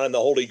Python and the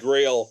Holy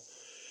Grail,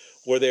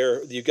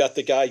 where you got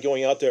the guy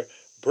going out there,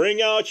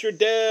 bring out your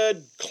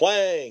dead,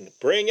 clang,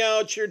 bring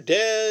out your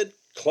dead,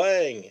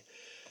 clang.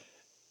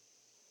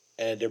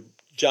 And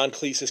John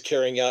Cleese is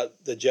carrying out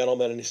the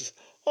gentleman, and he says,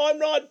 I'm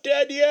not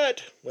dead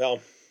yet. Well,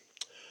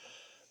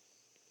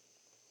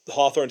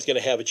 Hawthorne's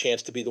going to have a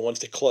chance to be the ones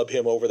to club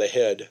him over the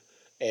head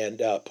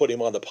and put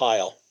him on the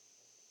pile.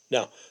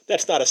 Now,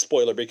 that's not a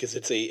spoiler because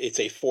it's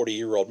a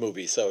 40-year-old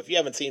movie. So if you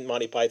haven't seen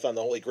Monty Python,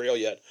 the Holy Grail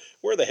yet,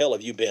 where the hell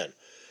have you been?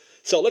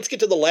 So let's get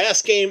to the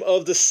last game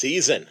of the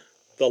season.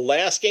 The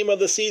last game of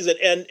the season.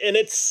 And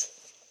it's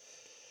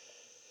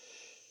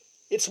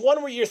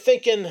one where you're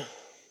thinking,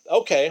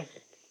 okay,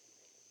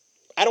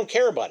 I don't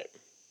care about it.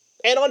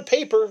 And on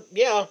paper,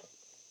 yeah,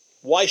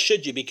 why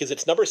should you? Because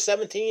it's number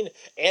 17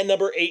 and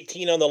number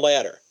 18 on the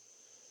ladder.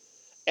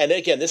 And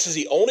again, this is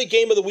the only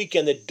game of the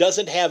weekend that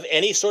doesn't have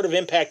any sort of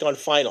impact on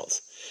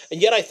finals.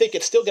 And yet I think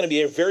it's still going to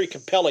be a very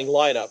compelling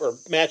lineup or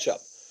matchup.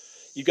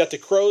 You've got the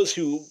Crows,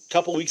 who a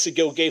couple weeks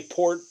ago gave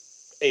Port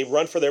a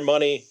run for their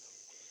money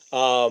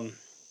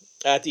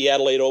at the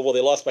Adelaide Oval.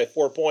 They lost by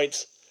 4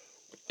 points.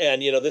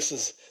 And,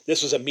 this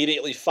was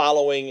immediately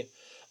following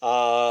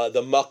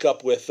the muck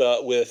up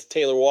with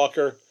Taylor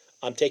Walker.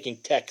 I'm taking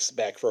Tex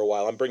back for a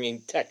while. I'm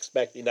bringing Tex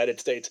back to the United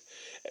States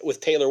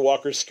with Taylor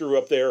Walker's screw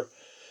up there.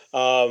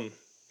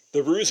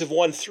 The Roos have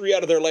won 3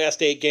 out of their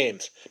last 8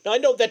 games. Now, I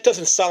know that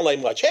doesn't sound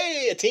like much.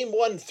 Hey, a team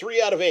won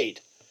 3 out of 8.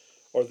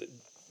 Or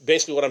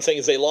basically what I'm saying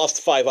is they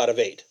lost 5 out of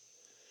 8.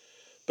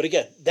 But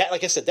again, that,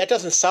 like I said, that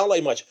doesn't sound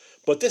like much.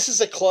 But this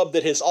is a club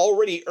that has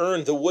already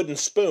earned the wooden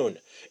spoon.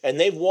 And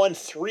they've won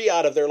 3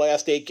 out of their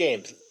last 8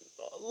 games.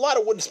 A lot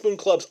of wooden spoon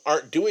clubs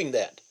aren't doing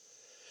that.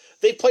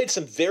 They played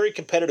some very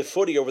competitive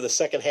footy over the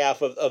second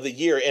half of the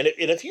year. And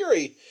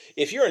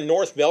if you're a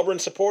North Melbourne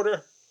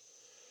supporter,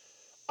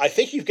 I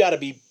think you've got to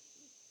be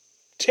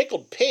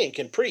tickled pink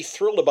and pretty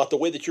thrilled about the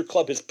way that your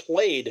club has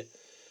played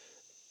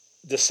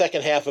the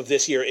second half of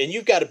this year. And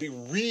you've got to be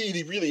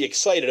really, really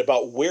excited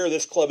about where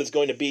this club is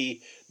going to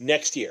be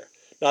next year.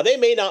 Now, they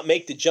may not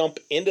make the jump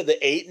into the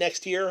 8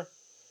 next year,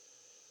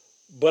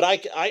 but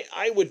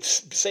I would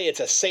say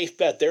it's a safe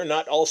bet. They're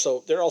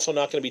also not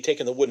going to be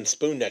taking the wooden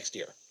spoon next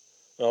year.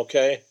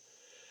 Okay,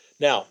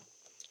 now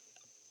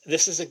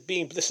this is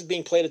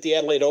being played at the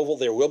Adelaide Oval.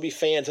 There will be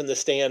fans in the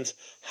stands.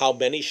 How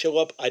many show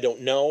up, I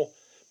don't know. I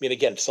mean,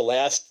 again, it's the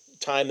last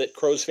time that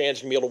Crows fans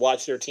are going to be able to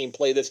watch their team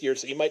play this year,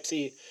 so you might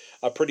see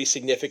a pretty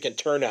significant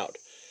turnout.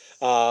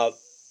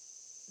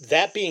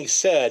 That being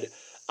said,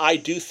 I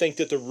do think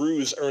that the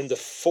Roos earned the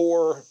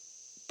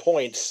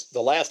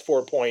last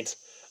 4 points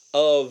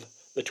of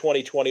the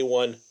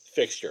 2021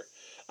 fixture.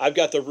 I've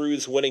got the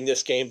Roos winning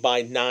this game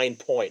by 9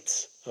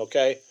 points.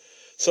 Okay.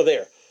 So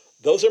there,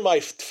 those are my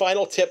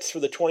final tips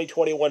for the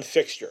 2021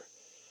 fixture.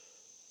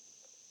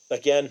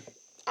 Again,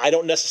 I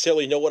don't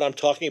necessarily know what I'm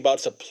talking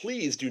about, so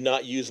please do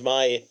not use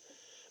my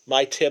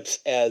tips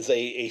as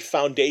a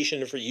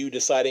foundation for you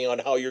deciding on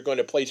how you're going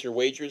to place your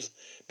wagers,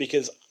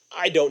 because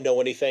I don't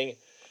know anything.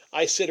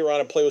 I sit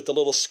around and play with the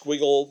little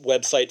squiggle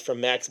website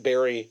from Max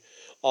Berry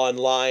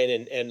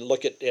online and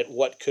look at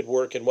what could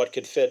work and what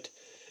could fit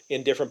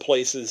in different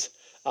places.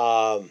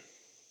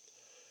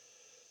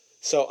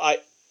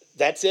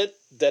 That's it.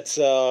 That's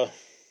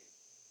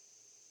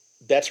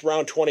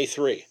round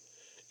 23.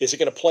 Is it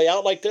going to play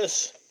out like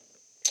this?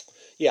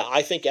 Yeah,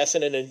 I think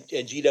Essendon and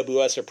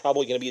GWS are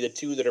probably going to be the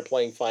 2 that are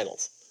playing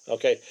finals.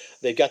 Okay,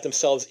 they've got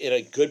themselves in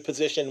a good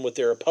position with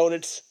their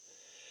opponents,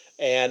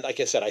 and like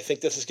I said, I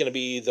think this is going to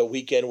be the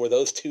weekend where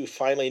those 2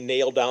 finally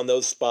nail down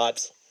those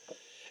spots,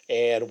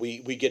 and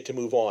we get to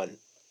move on.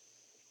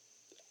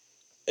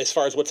 As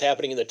far as what's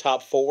happening in the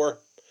top 4,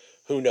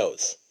 who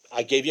knows?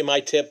 I gave you my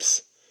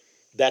tips.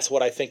 That's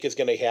what I think is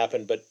going to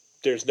happen, but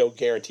there's no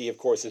guarantee, of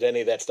course, that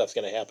any of that stuff's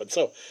going to happen.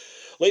 So,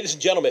 ladies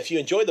and gentlemen, if you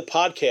enjoyed the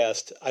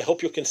podcast, I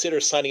hope you'll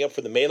consider signing up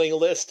for the mailing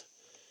list.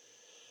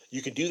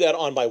 You can do that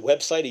on my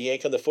website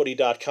at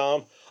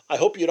yankonthefooty.com. I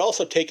hope you'd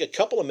also take a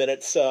couple of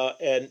minutes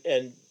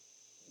and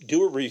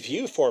do a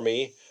review for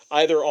me,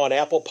 either on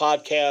Apple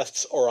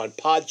Podcasts or on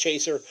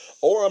Podchaser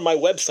or on my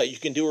website. You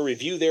can do a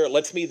review there. It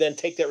lets me then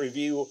take that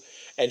review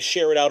and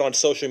share it out on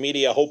social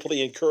media,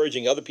 hopefully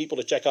encouraging other people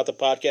to check out the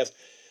podcast.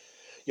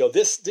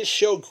 This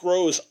show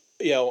grows,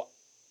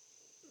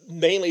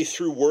 mainly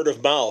through word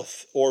of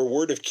mouth or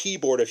word of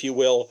keyboard, if you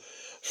will,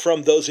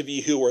 from those of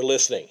you who are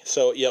listening.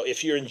 So,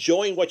 if you're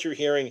enjoying what you're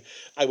hearing,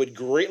 I would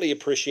greatly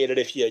appreciate it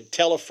if you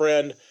tell a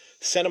friend,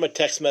 send them a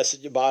text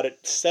message about it,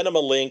 send them a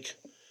link,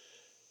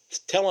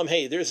 tell them,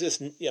 hey, there's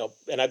this,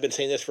 and I've been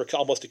saying this for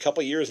almost a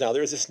couple of years now,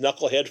 there's this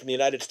knucklehead from the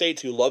United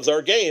States who loves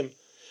our game.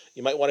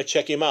 You might want to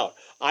check him out.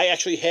 I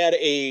actually had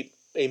a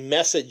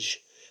message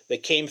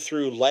that came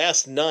through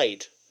last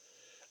night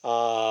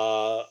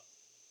on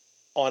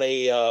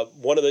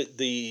one of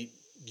the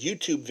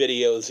YouTube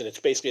videos, and it's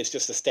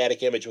just a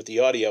static image with the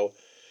audio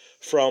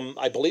from,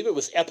 I believe it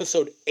was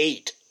episode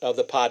 8 of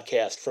the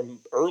podcast from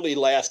early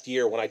last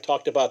year when I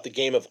talked about the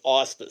game of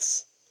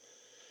auspice,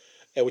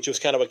 which was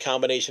kind of a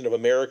combination of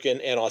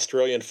American and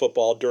Australian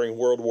football during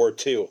World War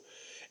II.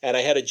 And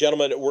I had a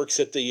gentleman that works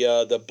at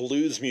the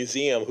Blues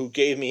Museum who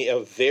gave me a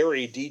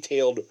very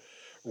detailed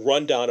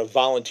rundown of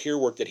volunteer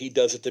work that he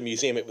does at the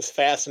museum. It was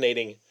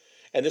fascinating.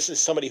 And this is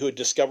somebody who had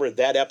discovered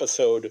that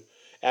episode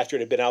after it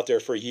had been out there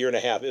for a year and a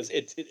half.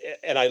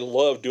 And I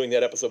love doing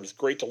that episode. It's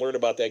great to learn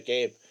about that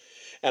game.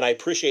 And I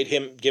appreciate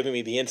him giving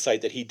me the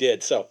insight that he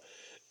did. So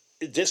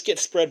this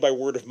gets spread by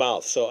word of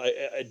mouth. So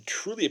I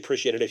truly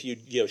appreciate it if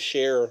you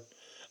share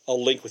a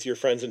link with your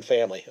friends and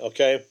family,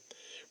 okay?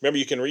 Remember,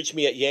 you can reach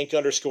me at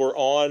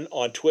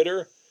yank_on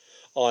Twitter,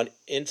 on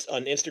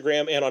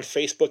Instagram, and on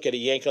Facebook at a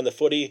Yank on the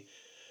Footy.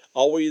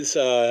 Always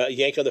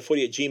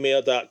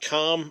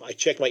yankonthefooty@gmail.com. I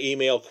check my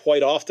email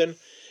quite often.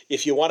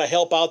 If you want to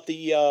help out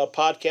the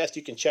podcast,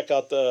 you can check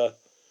out the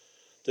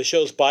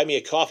show's Buy Me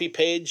a Coffee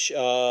page.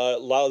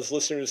 Allows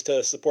listeners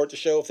to support the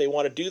show if they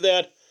want to do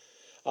that.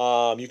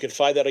 You can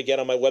find that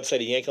again on my website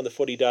at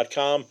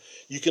yankonthefooty.com.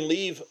 You can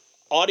leave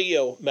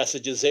audio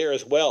messages there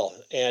as well,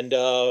 and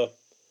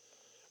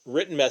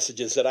written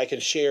messages that I can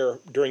share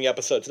during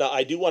episodes. Now,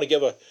 I do want to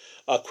give a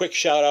quick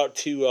shout out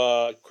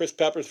to Chris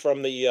Peppers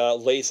from the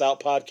Lace Out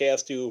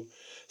podcast who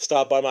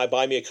stopped by my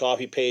Buy Me a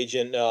Coffee page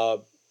and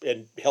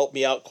and helped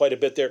me out quite a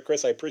bit there,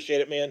 Chris. I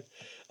appreciate it, man.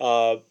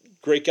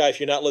 Great guy. If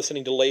you're not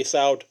listening to Lace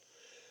Out,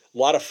 a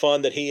lot of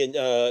fun that he and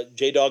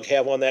J-Dog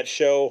have on that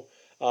show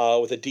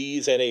with a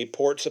D's and a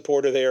Port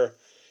supporter there.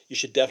 You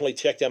should definitely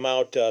check them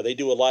out. They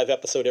do a live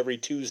episode every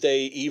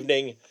Tuesday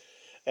evening,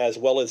 as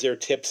well as their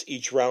tips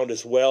each round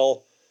as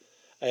well.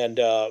 And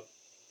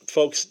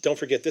folks, don't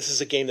forget, this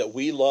is a game that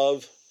we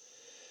love.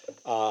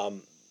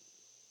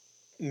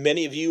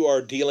 Many of you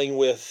are dealing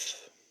with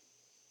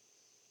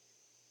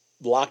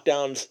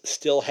lockdowns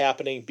still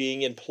happening,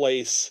 being in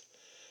place.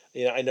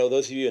 I know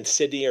those of you in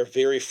Sydney are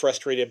very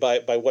frustrated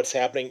by what's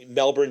happening.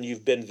 Melbourne,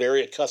 you've been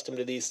very accustomed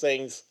to these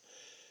things.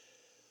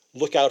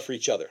 Look out for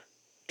each other.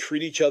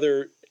 Treat each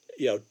other,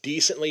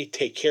 decently.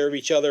 Take care of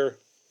each other.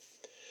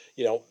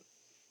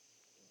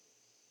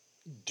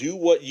 Do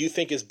what you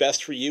think is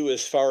best for you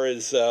as far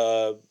as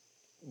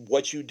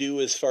what you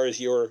do as far as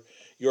your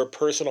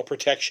personal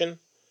protection.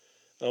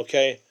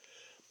 Okay?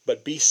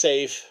 But be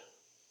safe.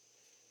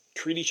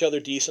 Treat each other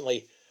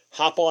decently.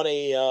 Hop on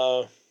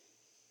a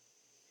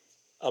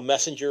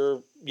messenger,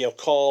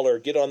 call, or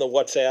get on the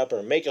WhatsApp,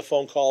 or make a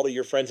phone call to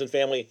your friends and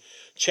family.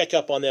 Check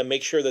up on them.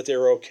 Make sure that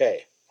they're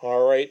okay.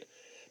 All right?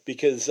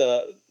 Because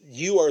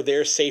you are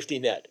their safety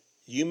net.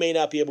 You may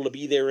not be able to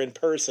be there in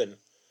person,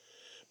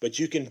 but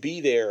you can be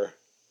there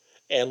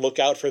and look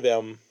out for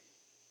them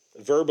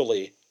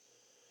verbally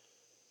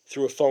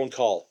through a phone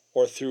call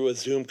or through a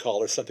Zoom call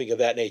or something of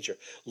that nature.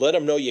 Let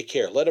them know you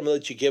care. Let them know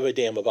that you give a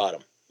damn about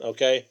them.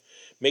 Okay?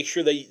 Make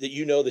sure that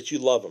you know that you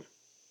love them.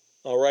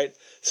 All right?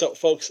 So,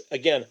 folks,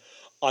 again,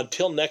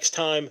 until next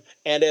time,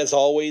 and as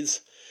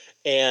always,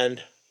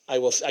 and I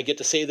get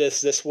to say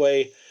this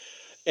way,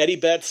 Eddie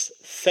Betts,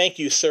 thank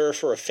you, sir,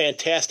 for a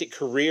fantastic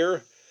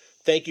career.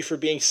 Thank you for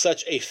being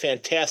such a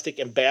fantastic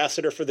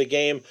ambassador for the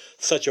game,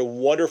 such a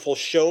wonderful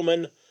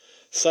showman,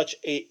 such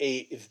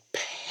a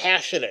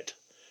passionate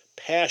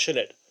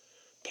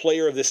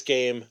player of this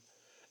game.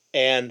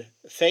 And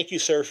thank you,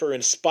 sir, for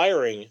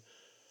inspiring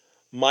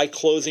my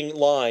closing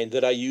line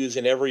that I use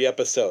in every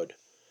episode.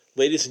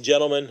 Ladies and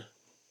gentlemen,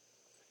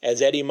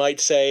 as Eddie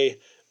might say,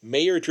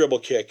 may your dribble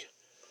kick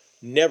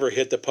never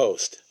hit the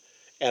post.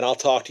 And I'll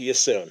talk to you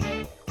soon.